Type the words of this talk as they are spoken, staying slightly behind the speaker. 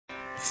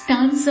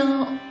Stanza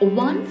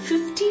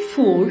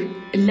 154,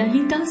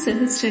 Lalita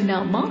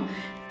Sahasranama,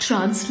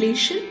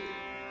 translation.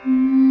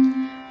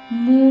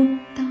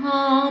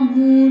 Murta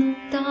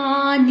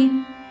Murta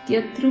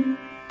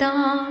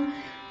Nityatrupta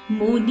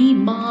Muni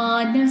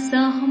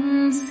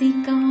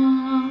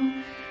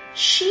Manasahamsika.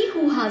 She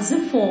who has a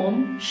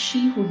form,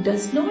 she who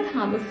does not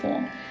have a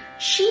form,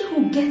 she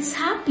who gets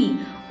happy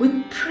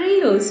with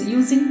prayers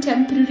using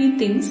temporary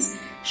things,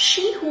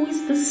 she who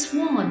is the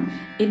swan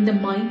in the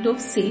mind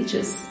of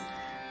sages.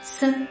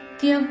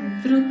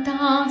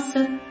 Satyavruta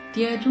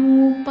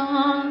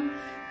Satyarupa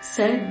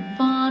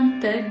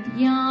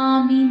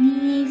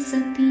Sarvantaryamini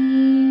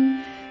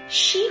Sati.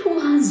 She who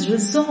has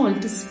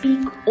resolved to speak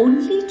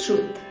only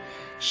truth,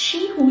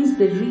 she who is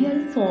the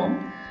real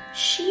form,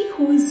 she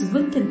who is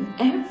within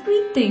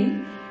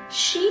everything,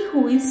 she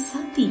who is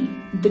Sati,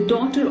 the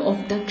daughter of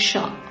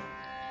Daksha.